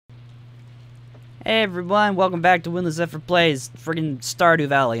Hey everyone, welcome back to Windless Effort Plays friggin' Stardew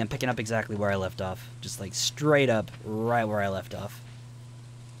Valley. I'm picking up exactly where I left off. Just like straight up, right where I left off.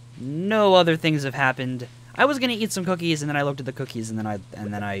 No other things have happened. I was gonna eat some cookies and then I looked at the cookies and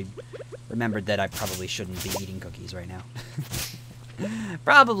then I remembered that I probably shouldn't be eating cookies right now.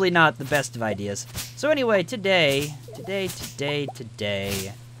 Probably not the best of ideas. So anyway, today, 3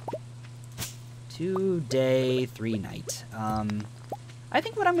 night. I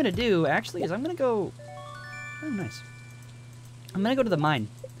think what I'm gonna do, actually, is I'm gonna go... Oh, nice. I'm gonna go to the mine.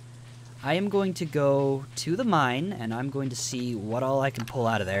 I am going to go to the mine, and I'm going to see what all I can pull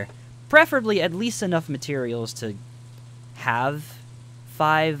out of there. Preferably at least enough materials to have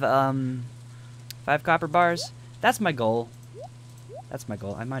five copper bars. That's my goal. That's my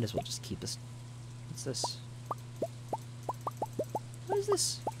goal. I might as well just keep this. What's this? What is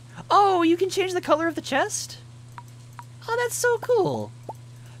this? Oh, you can change the color of the chest? Oh, that's so cool.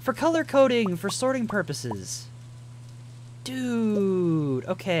 For color coding, for sorting purposes. Dude,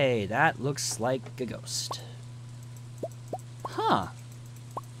 okay, that looks like a ghost. Huh.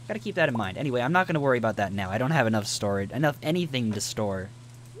 Gotta keep that in mind. Anyway, I'm not gonna worry about that now. I don't have enough storage, enough anything to store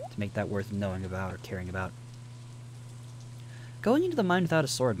to make that worth knowing about or caring about. Going into the mine without a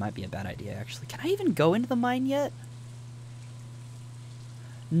sword might be a bad idea, actually. Can I even go into the mine yet?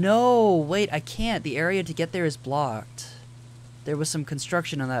 No, wait, I can't. The area to get there is blocked. There was some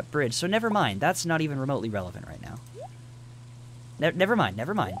construction on that bridge, so never mind. That's not even remotely relevant right now. Never mind,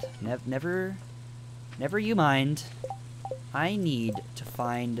 never mind. Never you mind. I need to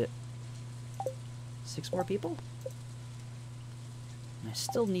find 6 more people? I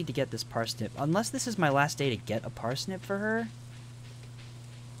still need to get this parsnip. Unless this is my last day to get a parsnip for her,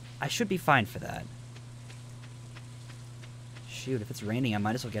 I should be fine for that. Shoot, if it's raining, I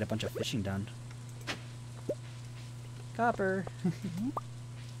might as well get a bunch of fishing done. Copper.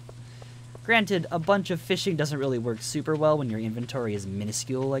 Granted, a bunch of fishing doesn't really work super well when your inventory is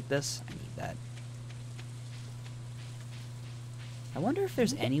minuscule like this. I need that. I wonder if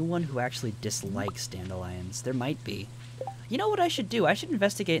there's anyone who actually dislikes dandelions. There might be. You know what I should do? I should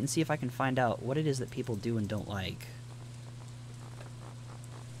investigate and see if I can find out what it is that people do and don't like.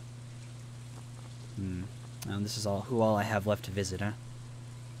 This is who all I have left to visit, huh?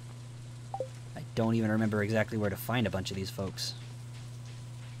 I don't even remember exactly where to find a bunch of these folks.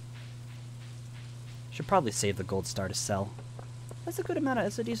 Should probably save the gold star to sell. That's a good amount of,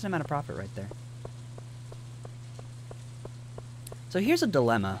 that's a decent amount of profit right there. So here's a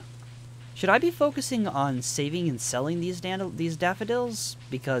dilemma. Should I be focusing on saving and selling these daffodils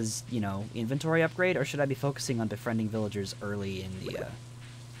because, you know, inventory upgrade, or should I be focusing on befriending villagers early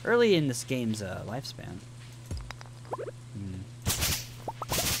in this game's lifespan?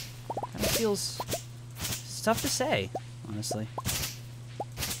 Kind of feels tough to say, honestly.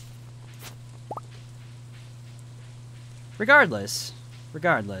 Regardless,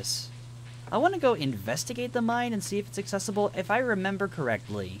 I want to go investigate the mine and see if it's accessible. If I remember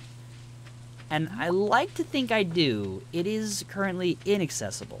correctly, and I like to think I do, it is currently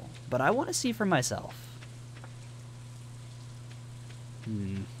inaccessible, but I want to see for myself.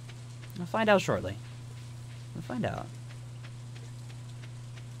 I'll find out shortly. We'll find out.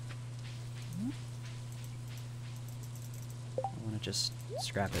 I want to just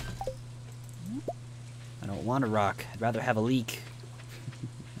scrap it. I don't want a rock. I'd rather have a leak.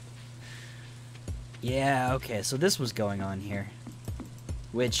 Yeah, okay, so this was going on here.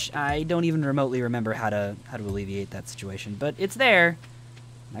 Which I don't even remotely remember how to alleviate that situation, but it's there.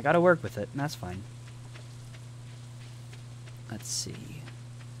 I gotta work with it, and that's fine. Let's see.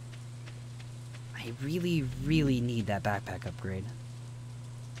 I really, really need that backpack upgrade.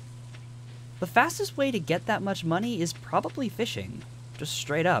 The fastest way to get that much money is probably fishing. Just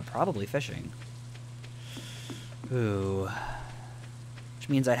straight up, probably fishing. Ooh. Which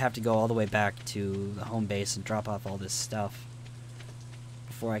means I'd have to go all the way back to the home base and drop off all this stuff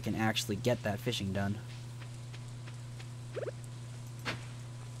before I can actually get that fishing done.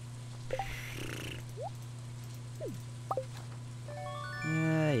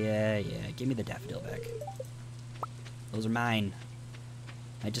 Yeah. Give me the daffodil back. Those are mine.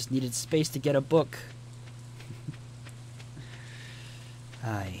 I just needed space to get a book.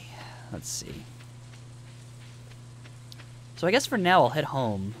 Let's see. So I guess for now I'll head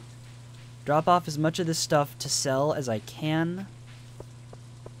home. Drop off as much of this stuff to sell as I can.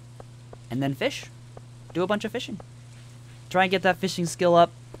 And then fish. Do a bunch of fishing. Try and get that fishing skill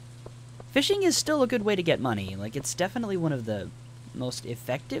up. Fishing is still a good way to get money. Like, it's definitely one of the most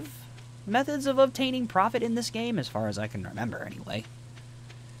effective methods of obtaining profit in this game, as far as I can remember, anyway.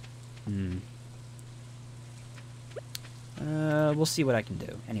 We'll see what I can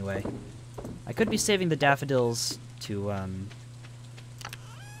do. Anyway, I could be saving the daffodils to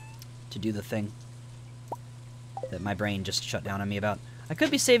do the thing that my brain just shut down on me about. I could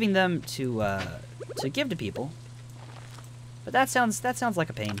be saving them to give to people, but that sounds like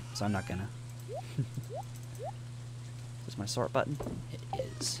a pain, so I'm not gonna. Is my sort button? It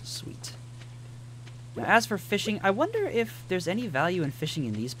is. Sweet. Now, as for fishing, I wonder if there's any value in fishing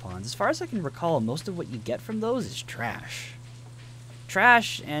in these ponds. As far as I can recall, most of what you get from those is trash.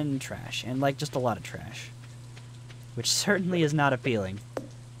 Trash, and like just a lot of trash. Which certainly is not appealing.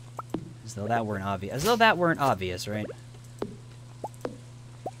 As though that weren't obvious. As though that weren't obvious, right?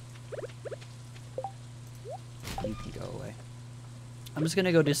 You can go away. I'm just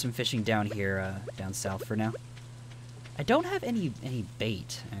gonna go do some fishing down here, down south for now. I don't have any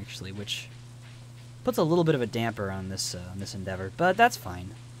bait, actually, which puts a little bit of a damper on this endeavor, but that's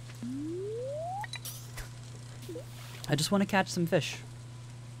fine. I just want to catch some fish.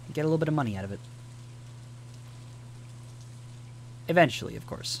 Get a little bit of money out of it. Eventually, of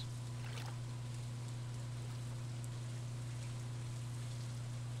course.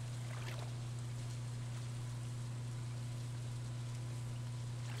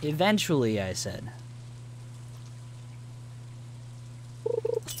 Eventually, I said.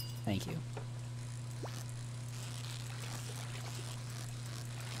 Thank you.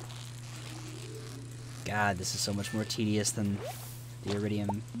 God, this is so much more tedious than the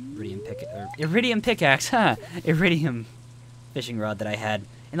iridium pickaxe, huh? Iridium fishing rod that I had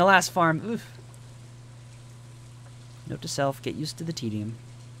in the last farm. Oof. Note to self, get used to the tedium.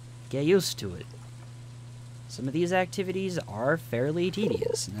 Get used to it. Some of these activities are fairly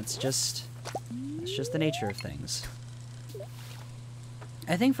tedious, and that's just the nature of things.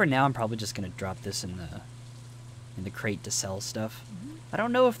 I think for now I'm probably just gonna drop this in the crate to sell stuff. I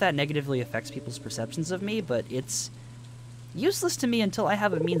don't know if that negatively affects people's perceptions of me, but it's useless to me until I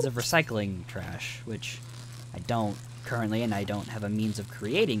have a means of recycling trash, which I don't currently, and I don't have a means of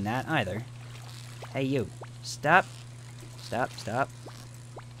creating that either. Hey, you. Stop. Stop, stop.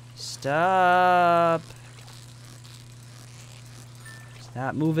 Stop.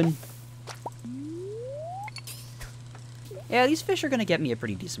 Stop moving. Yeah, these fish are going to get me a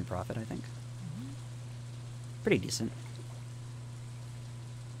pretty decent profit, I think. Pretty decent.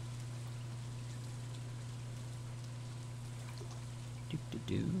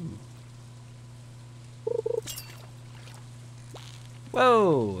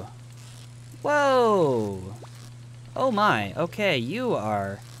 Whoa! Whoa! Oh my, okay, you're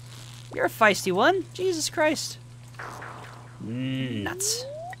a feisty one. Jesus Christ. Nuts.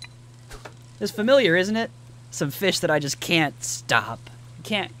 It's familiar, isn't it? Some fish that I just can't stop.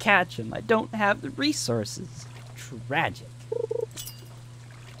 Can't catch them. I don't have the resources. Tragic.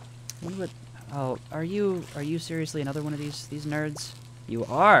 What? Oh, are you seriously another one of these nerds? You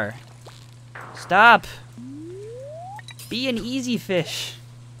are. Stop. Be an easy fish.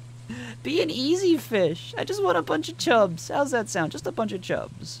 Be an easy fish. I just want a bunch of chubs. How's that sound? Just a bunch of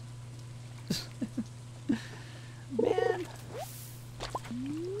chubs. Man.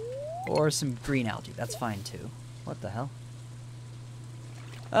 Or some green algae. That's fine too. What the hell?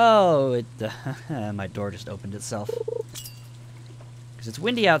 Oh, my door just opened itself. Because it's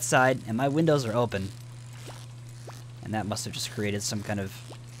windy outside, and my windows are open. And that must have just created some kind of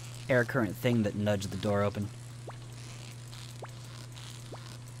air current thing that nudged the door open.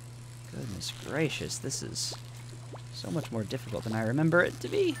 Goodness gracious, this is so much more difficult than I remember it to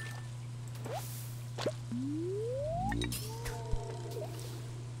be.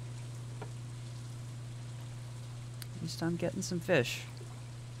 At least I'm getting some fish.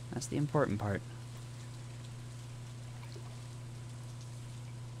 That's the important part.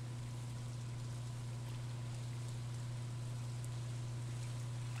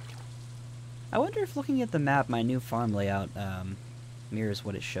 I wonder if looking at the map, my new farm layout mirrors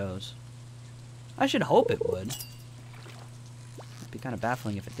what it shows. I should hope it would. It'd be kind of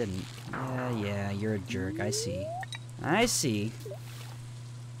baffling if it didn't. Yeah, you're a jerk. I see. I see.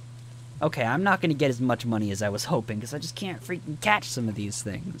 Okay, I'm not going to get as much money as I was hoping, because I just can't freaking catch some of these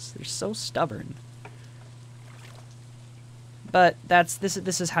things. They're so stubborn. But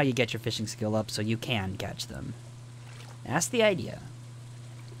this is how you get your fishing skill up, so you can catch them. That's the idea.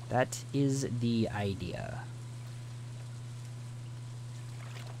 That is the idea.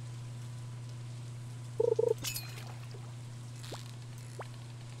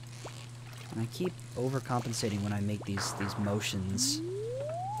 And I keep overcompensating when I make these motions.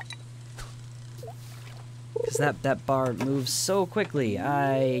 Because that bar moves so quickly.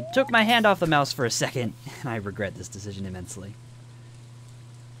 I took my hand off the mouse for a second, and I regret this decision immensely.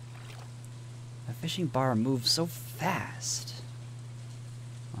 A fishing bar moves so fast.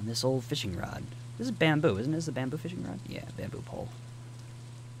 on this old fishing rod. This is bamboo, isn't it? This is a bamboo fishing rod? Yeah, bamboo pole.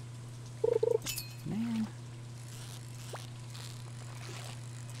 Man.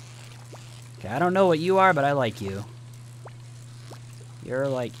 Okay, I don't know what you are, but I like you. You're,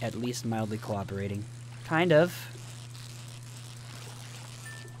 like, at least mildly cooperating. Kind of.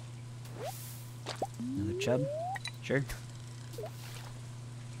 Another chub? Sure.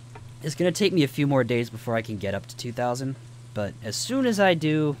 It's gonna take me a few more days before I can get up to 2,000, but as soon as I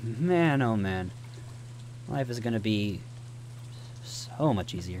do, man, oh man, life is gonna be so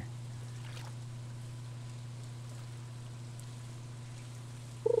much easier.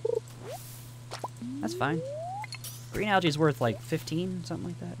 That's fine. Green algae is worth like 15, something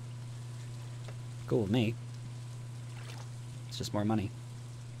like that. Cool with me. It's just more money.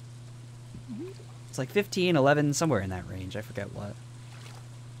 It's like 15, 11, somewhere in that range. I forget what.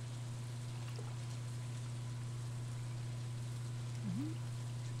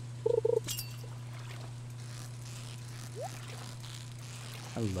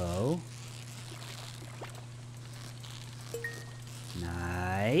 Hello.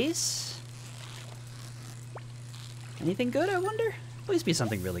 Nice. Anything good, I wonder? Please be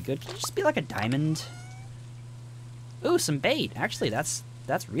something really good. Can it just be like a diamond? Ooh, some bait. Actually, that's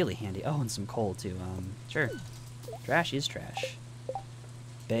really handy. Oh, and some coal, too. Sure. Trash is trash.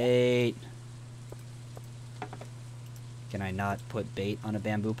 Bait. Can I not put bait on a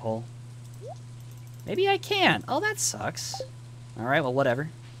bamboo pole? Maybe I can. Oh, that sucks. Alright, well, whatever.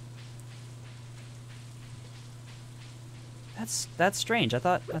 That's strange. I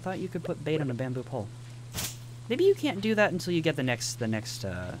thought you could put bait on a bamboo pole. Maybe you can't do that until you get the next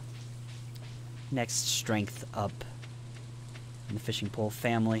strength up in the fishing pole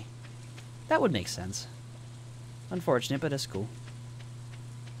family. That would make sense. Unfortunate, but it's cool.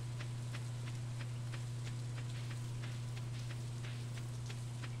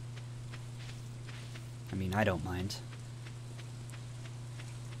 I mean, I don't mind.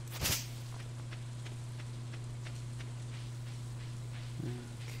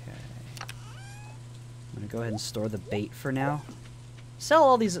 Go ahead and store the bait for now. Sell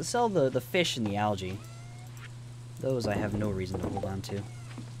all these. Sell the fish and the algae. Those I have no reason to hold on to.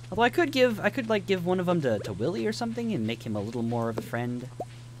 Although I could give one of them to Willy or something and make him a little more of a friend.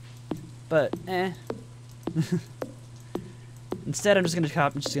 But eh. Instead, I'm just gonna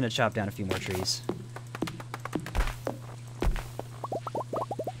chop down a few more trees.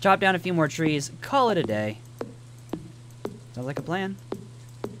 Chop down a few more trees. Call it a day. Sounds like a plan.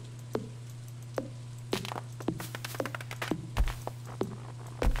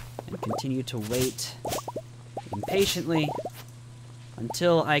 Continue to wait impatiently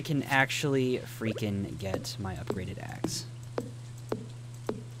until I can actually freaking get my upgraded axe.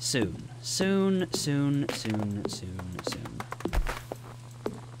 Soon. Soon, soon, soon, soon, soon.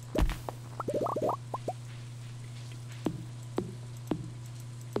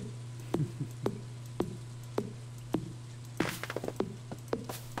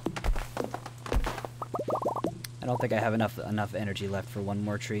 I don't think I have enough energy left for one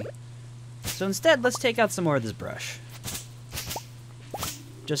more tree. So instead, let's take out some more of this brush.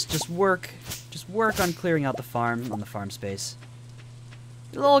 Just work on clearing out the farm, on the farm space.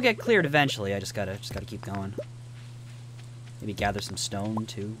 It'll all get cleared eventually. I just gotta keep going. Maybe gather some stone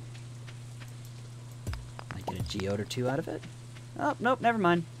too. Might get a geode or two out of it. Oh, nope, never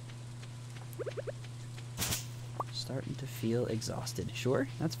mind. Starting to feel exhausted. Sure,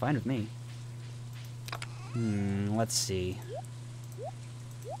 that's fine with me. Let's see.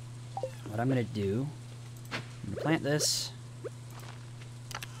 What I'm gonna do, I'm gonna plant this.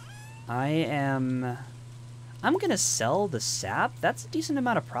 I'm gonna sell the sap. That's a decent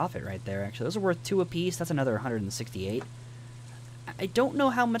amount of profit right there, actually. Those are worth 2 apiece. That's another 168. I don't know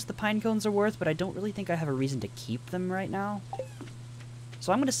how much the pine cones are worth, but I don't really think I have a reason to keep them right now.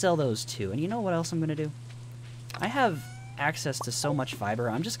 So I'm gonna sell those too. And you know what else I'm gonna do? I have access to so much fiber,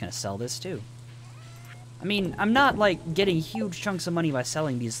 I'm just gonna sell this too. I mean, I'm not, like, getting huge chunks of money by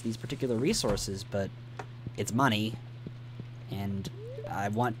selling these particular resources, but it's money. And I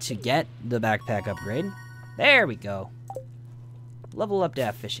want to get the backpack upgrade. There we go. Level up to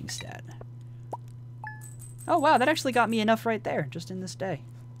have fishing stat. Oh, wow, that actually got me enough right there, just in this day.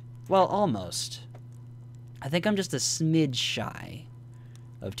 Well, almost. I think I'm just a smidge shy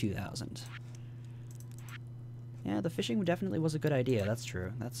of 2,000. Yeah, the fishing definitely was a good idea, that's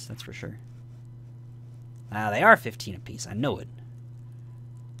true. That's for sure. Ah, they are 15 apiece. I know it.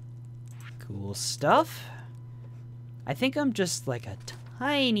 Cool stuff. I think I'm just like a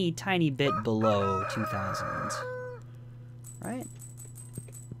tiny, tiny bit below 2,000. Right?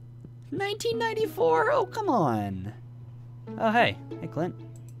 1994? Oh, come on. Oh, hey. Hey, Clint.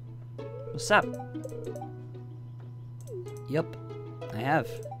 What's up? Yep, I have.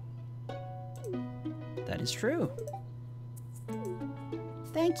 That is true.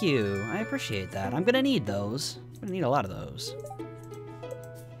 Thank you. I appreciate that. I'm gonna need those. I'm gonna need a lot of those.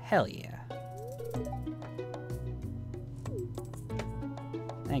 Hell yeah.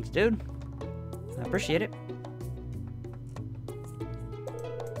 Thanks, dude. I appreciate it.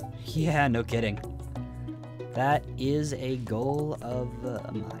 Yeah, no kidding. That is a goal of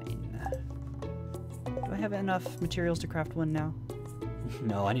mine. Do I have enough materials to craft one now?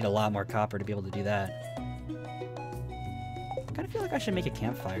 No, I need a lot more copper to be able to do that. I kind of feel like I should make a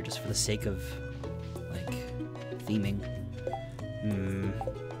campfire just for the sake of, like, theming.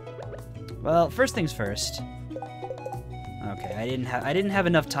 Well, first things first. Okay, I didn't have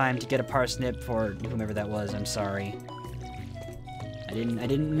enough time to get a parsnip for whomever that was. I'm sorry. I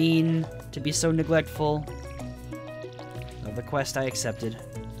didn't mean to be so neglectful of the quest I accepted.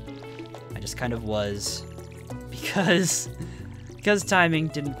 I just kind of was because timing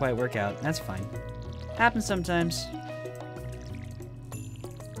didn't quite work out. That's fine. Happens sometimes.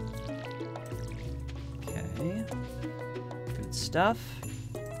 Okay. Good stuff.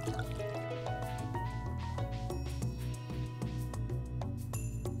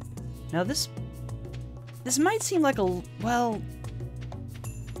 Now this might seem like a, well,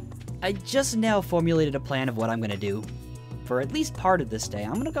 I just now formulated a plan of what I'm gonna do for at least part of this day.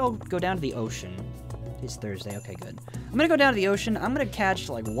 I'm gonna go down to the ocean. It's Thursday, okay, good. I'm gonna go down to the ocean, I'm gonna catch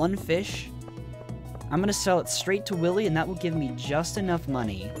like one fish. I'm gonna sell it straight to Willy, and that will give me just enough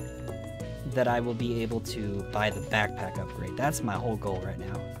money that I will be able to buy the backpack upgrade. That's my whole goal right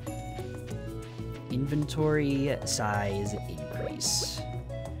now. Inventory size increase.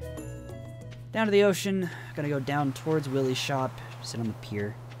 Down to the ocean, gonna go down towards Willy's shop, sit on the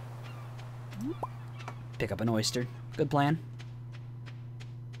pier. Pick up an oyster. Good plan.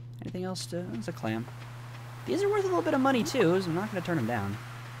 Anything else to... It's a clam. These are worth a little bit of money, too, so I'm not going to turn them down.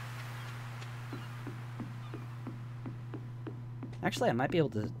 Actually, I might be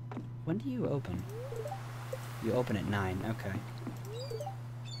able to... When do you open? You open at 9. Okay.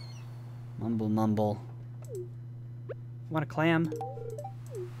 Mumble, mumble. Want a clam?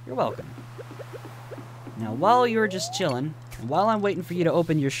 You're welcome. Now, while you're just chilling, and while I'm waiting for you to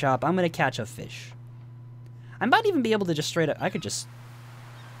open your shop, I'm going to catch a fish. I might even be able to just straight up... I could just...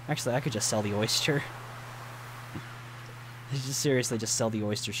 Actually, I could just sell the oyster. Seriously, just sell the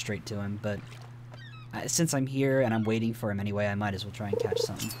oyster straight to him, but... since I'm here and I'm waiting for him anyway, I might as well try and catch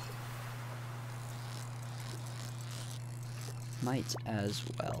something. Might as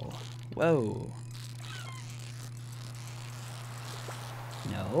well. Whoa.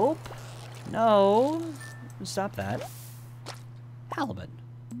 Nope. No. Stop that. Halibut.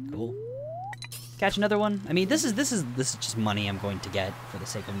 Cool. Catch another one. I mean, this is just money I'm going to get for the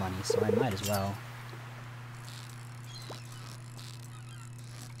sake of money, so I might as well.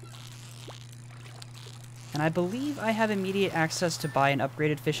 And I believe I have immediate access to buy an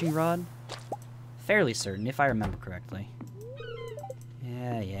upgraded fishing rod. Fairly certain, if I remember correctly.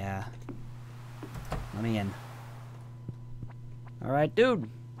 Yeah. Let me in. Alright, dude.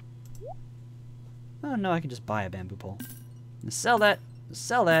 Oh, no, I can just buy a bamboo pole. Sell that.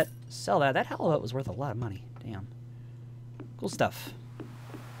 Sell that. Sell that. That halibut was worth a lot of money. Damn. Cool stuff.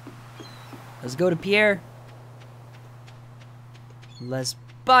 Let's go to Pierre. Let's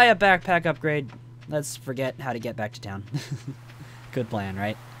buy a backpack upgrade. Let's forget how to get back to town. Good plan,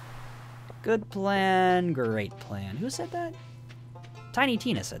 right? Good plan, great plan. Who said that? Tiny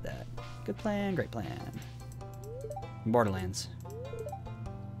Tina said that. Good plan, great plan. Borderlands.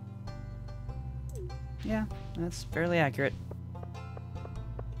 Yeah, that's fairly accurate.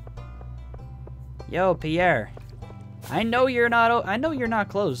 Yo, Pierre. I know you're not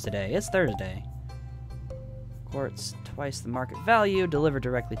closed today. It's Thursday. Quartz twice the market value, delivered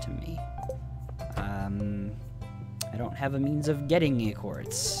directly to me. I don't have a means of getting a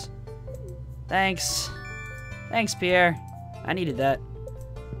quartz. Thanks. Thanks, Pierre. I needed that.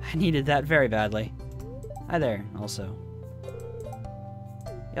 I needed that very badly. Hi there, also.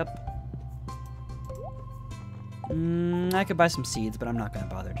 Yep. I could buy some seeds, but I'm not going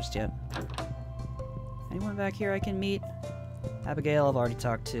to bother just yet. Anyone back here I can meet? Abigail, I've already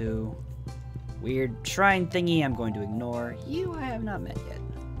talked to. Weird shrine thingy I'm going to ignore. You I have not met yet.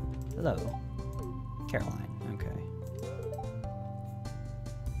 Hello. Caroline. Okay.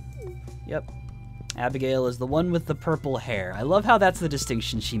 Yep. Abigail is the one with the purple hair. I love how that's the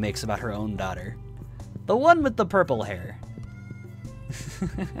distinction she makes about her own daughter. The one with the purple hair.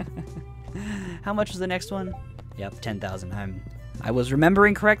 How much was the next one? Yep, 10,000. I was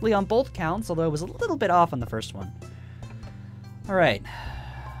remembering correctly on both counts, although I was a little bit off on the first one. Alright.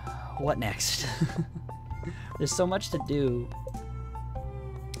 what next? There's so much to do.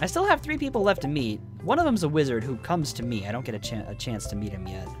 I still have 3 people left to meet. One of them's a wizard who comes to me. I don't get a chance to meet him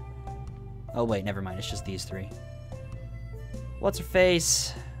yet. Oh wait, never mind. It's just these 3. What's her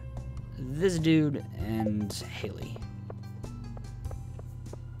face? This dude and Haley.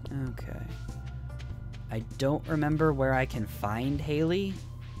 Okay. I don't remember where I can find Haley.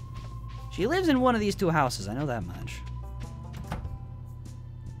 She lives in one of these 2 houses. I know that much.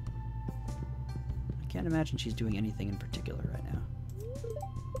 I can't imagine she's doing anything in particular right now.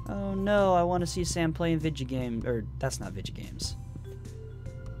 Oh no, I want to see Sam playing video games. Or, that's not video games.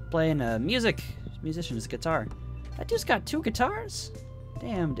 Playing music. Musician's guitar. That dude's got 2 guitars?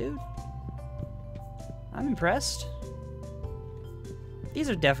 Damn, dude. I'm impressed. These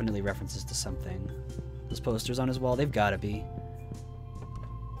are definitely references to something. Those posters on his wall, they've got to be.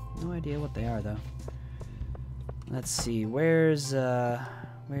 No idea what they are, though. Let's see, where's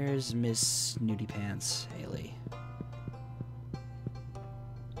Miss Nudie Pants Haley?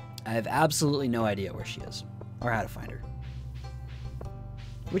 I have absolutely no idea where she is, or how to find her.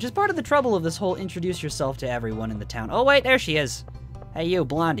 Which is part of the trouble of this whole introduce yourself to everyone in the town. Oh wait, there she is! Hey you,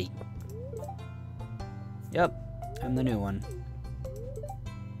 Blondie. Yep, I'm the new one.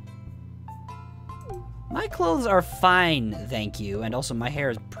 My clothes are fine, thank you, and also my hair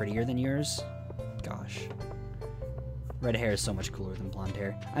is prettier than yours. Gosh. Red hair is so much cooler than blonde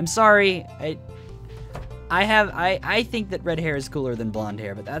hair. I'm sorry, I think that red hair is cooler than blonde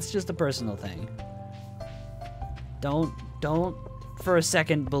hair, but that's just a personal thing. Don't for a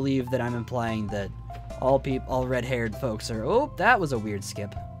second believe that I'm implying that all red-haired folks are. Oh, that was a weird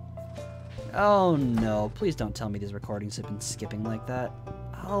skip. Oh no, please don't tell me these recordings have been skipping like that.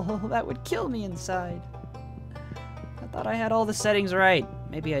 Oh, that would kill me inside. I thought I had all the settings right.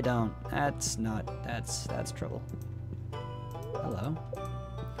 Maybe I don't. That's trouble. Hello.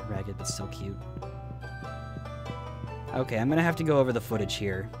 Ragged but still cute. Okay, I'm gonna have to go over the footage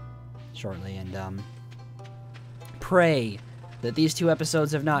here shortly and pray that these 2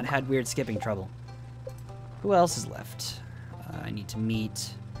 episodes have not had weird skipping trouble. Who else is left? I need to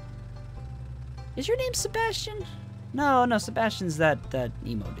meet. Is your name Sebastian? No, Sebastian's that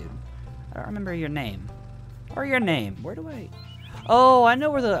emo dude. I don't remember your name. Or your name. Where do I? Oh, I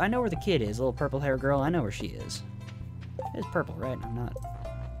know where the kid is. Little purple hair girl. I know where she is. It's purple, right? I'm not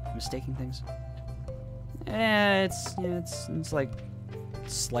mistaking things. It's like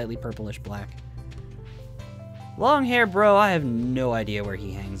slightly purplish black. Long hair bro, I have no idea where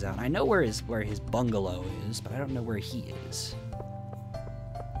he hangs out. I know where his bungalow is, but I don't know where he is.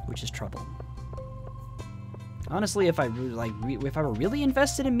 Which is trouble. Honestly, if I were really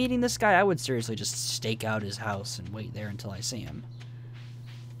invested in meeting this guy, I would seriously just stake out his house and wait there until I see him.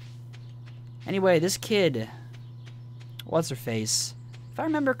 Anyway, this kid, what's her face? If I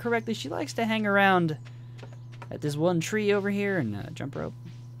remember correctly, she likes to hang around at this one tree over here and jump rope.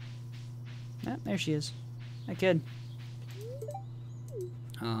 Yeah, there she is. That kid.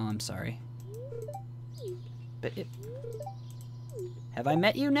 Oh, I'm sorry. But have I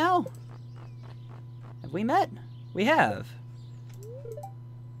met you now? Have we met? We have.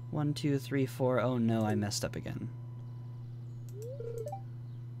 1, 2, 3, 4. Oh no, I messed up again.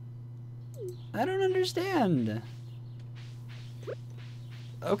 I don't understand.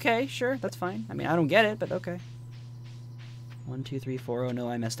 Okay, sure, that's fine. I mean, I don't get it, but okay. 1, 2, 3, 4. Oh no,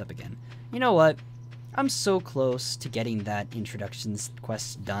 I messed up again. You know what? I'm so close to getting that introductions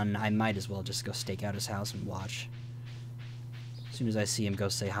quest done, I might as well just go stake out his house and watch. As soon as I see him, go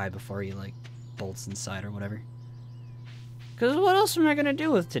say hi before he, like, bolts inside or whatever. Because what else am I going to do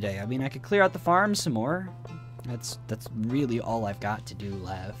with today? I mean, I could clear out the farm some more. That's really all I've got to do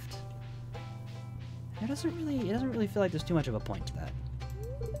left. It doesn't really feel like there's too much of a point to that.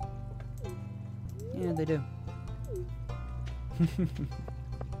 Yeah, they do.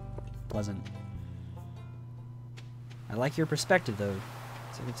 Pleasant. I like your perspective, though.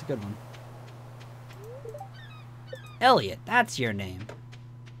 It's a good one. Elliot, that's your name.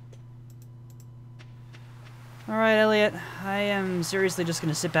 Alright, Elliot. I am seriously just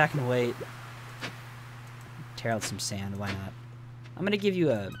gonna sit back and wait. Tear out some sand, why not? I'm gonna give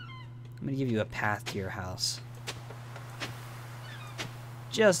you a path to your house.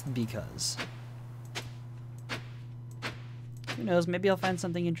 Just because. Who knows, maybe I'll find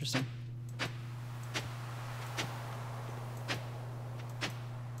something interesting.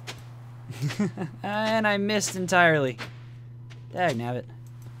 And I missed entirely. Dagnabbit.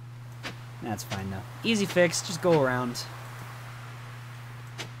 That's fine though. Easy fix, just go around.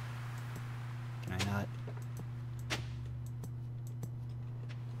 Can I not?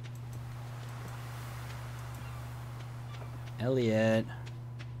 Elliot.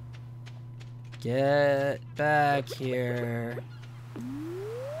 Get back here.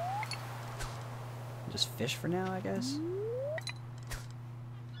 Just fish for now, I guess.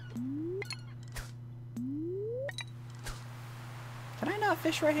 Can I not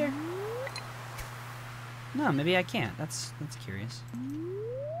fish right here? No, maybe I can't. That's curious.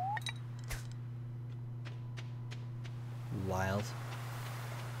 Wild.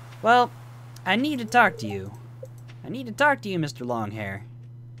 Well, I need to talk to you. I need to talk to you, Mr. Longhair.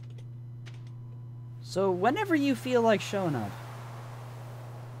 So whenever you feel like showing up.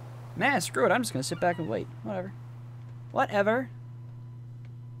 Man, screw it. I'm just gonna sit back and wait. Whatever. Whatever.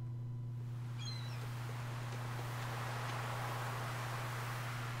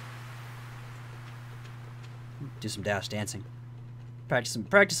 Do some dash dancing.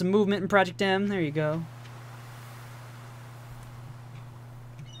 Practice some movement in Project M. There you go.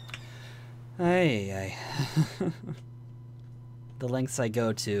 Ay. The lengths I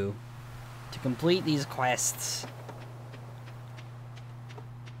go to complete these quests.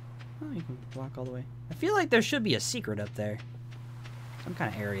 Oh, you can walk all the way. I feel like there should be a secret up there. Some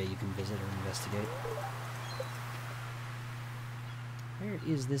kind of area you can visit or investigate. Where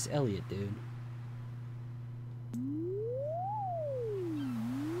is this Elliot dude?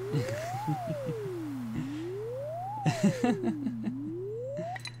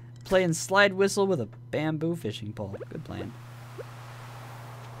 Playing slide whistle with a bamboo fishing pole. Good plan.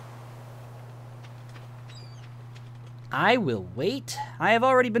 I will wait. I have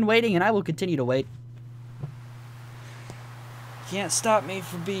already been waiting, and I will continue to wait. Can't stop me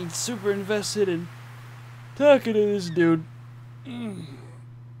from being super invested in talking to this dude.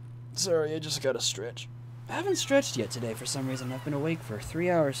 Sorry, I just gotta stretch. I haven't stretched yet today for some reason. I've been awake for 3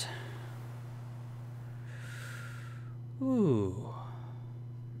 hours. Ooh.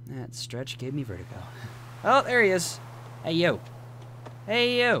 That stretch gave me vertigo. Oh, there he is. Hey, yo.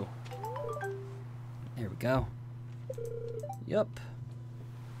 Hey, yo. There we go. Yup.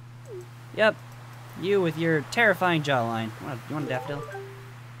 Yep. You with your terrifying jawline. You want a daffodil?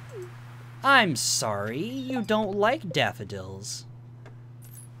 I'm sorry. You don't like daffodils.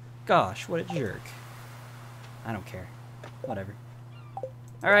 Gosh, what a jerk. I don't care. Whatever.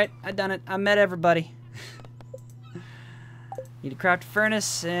 Alright, I done it. I met everybody. Need to craft a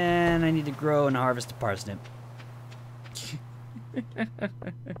furnace, and I need to grow and harvest a parsnip.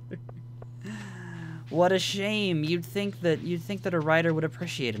 What a shame. You'd think that a writer would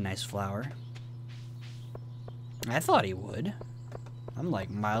appreciate a nice flower. I thought he would. I'm like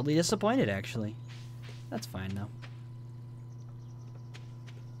mildly disappointed, actually. That's fine though.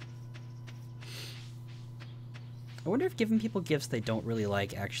 I wonder if giving people gifts they don't really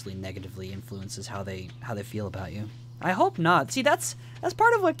like actually negatively influences how they feel about you. I hope not. See, that's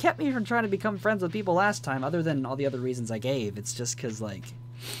part of what kept me from trying to become friends with people last time, other than all the other reasons I gave. It's just because, like,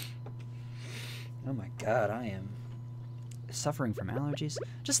 oh my god, I am suffering from allergies.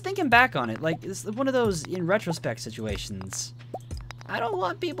 Just thinking back on it, like, it's one of those in retrospect situations. I don't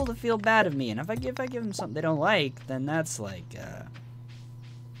want people to feel bad of me, and if I give them something they don't like, then that's like,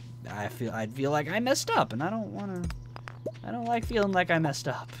 I'd feel like I messed up, and I don't like feeling like I messed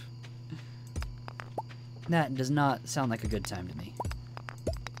up. That does not sound like a good time to me.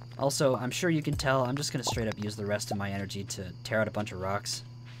 Also, I'm sure you can tell I'm just gonna straight up use the rest of my energy to tear out a bunch of rocks.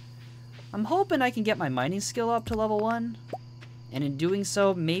 I'm hoping I can get my mining skill up to level 1, and in doing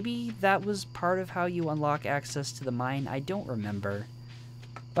so, maybe that was part of how you unlock access to the mine. I don't remember,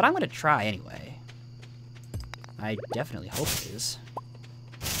 but I'm gonna try anyway. I definitely hope it is.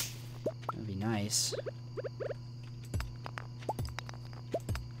 That'd be nice.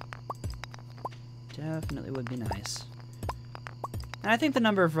 Definitely would be nice. And I think the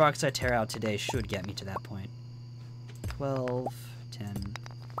number of rocks I tear out today should get me to that point. 12, 10,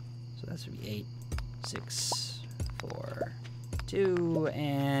 so that should be 8, 6, 4, 2,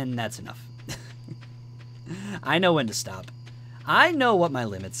 and that's enough. I know when to stop. I know what my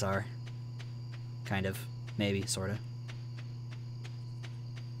limits are. Kind of. Maybe, sorta.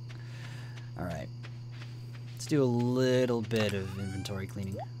 Alright. Let's do a little bit of inventory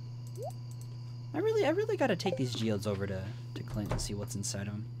cleaning. I really gotta take these geodes over to Clint and see what's inside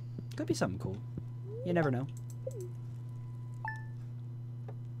of them. Could be something cool. You never know.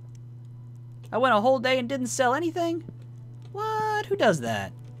 I went a whole day and didn't sell anything? What? Who does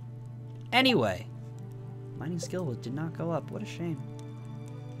that? Anyway. Mining skill did not go up. What a shame.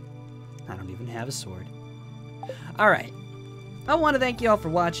 I don't even have a sword. Alright. I want to thank you all for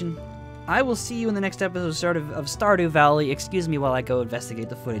watching. I will see you in the next episode of Stardew Valley. Excuse me while I go investigate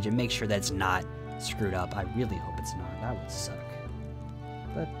the footage and make sure that's not screwed up. I really hope it's not. That would suck.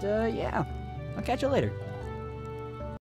 But, yeah. I'll catch you later.